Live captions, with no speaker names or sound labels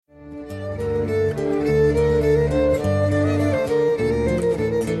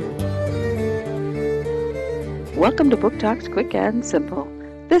welcome to Book Talks Quick and Simple.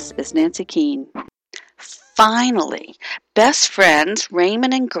 This is Nancy Keene. Finally, best friends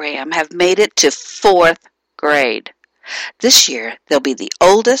Raymond and Graham have made it to 4th grade. This year, they'll be the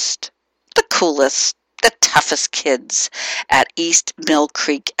oldest, the coolest, the toughest kids at East Mill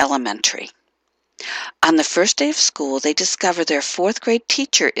Creek Elementary. On the first day of school, they discover their 4th grade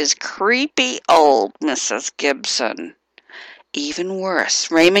teacher is creepy old Mrs. Gibson. Even worse,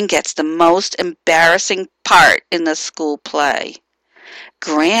 Raymond gets the most embarrassing part in the school play.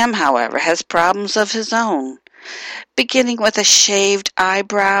 Graham, however, has problems of his own, beginning with a shaved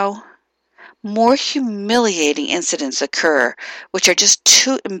eyebrow. More humiliating incidents occur, which are just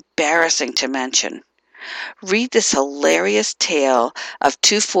too embarrassing to mention. Read this hilarious tale of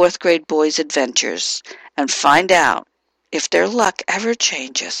 2 4th grade boys' adventures and find out if their luck ever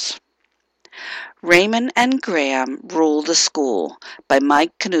changes. Raymond and Graham Rule the School by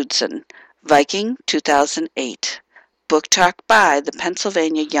Mike Knudson, Viking, 2008. Book Talk by the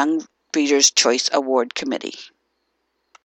Pennsylvania Young Readers' Choice Award Committee.